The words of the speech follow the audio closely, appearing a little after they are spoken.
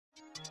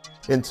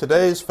In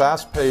today's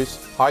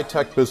fast-paced,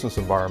 high-tech business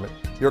environment,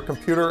 your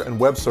computer and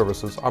web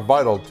services are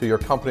vital to your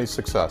company's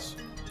success.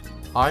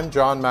 I'm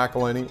John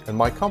McElhaney, and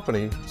my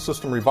company,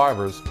 System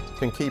Revivers,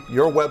 can keep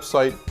your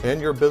website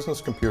and your business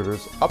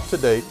computers up to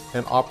date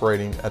and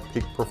operating at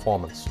peak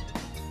performance.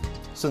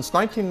 Since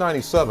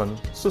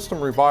 1997, System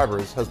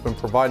Revivers has been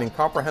providing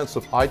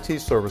comprehensive IT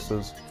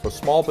services for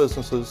small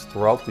businesses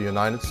throughout the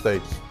United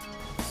States.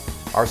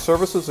 Our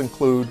services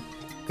include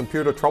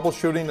computer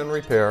troubleshooting and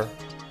repair,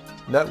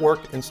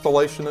 network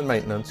installation and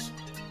maintenance,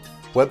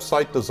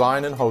 website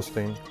design and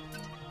hosting,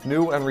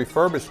 new and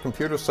refurbished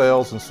computer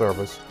sales and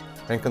service,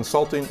 and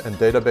consulting and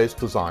database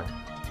design.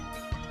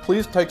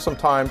 Please take some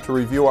time to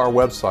review our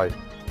website.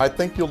 I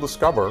think you'll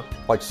discover,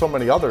 like so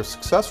many other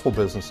successful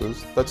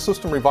businesses, that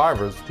System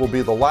Revivers will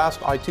be the last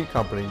IT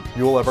company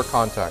you will ever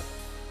contact.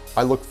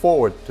 I look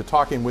forward to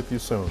talking with you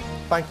soon.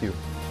 Thank you.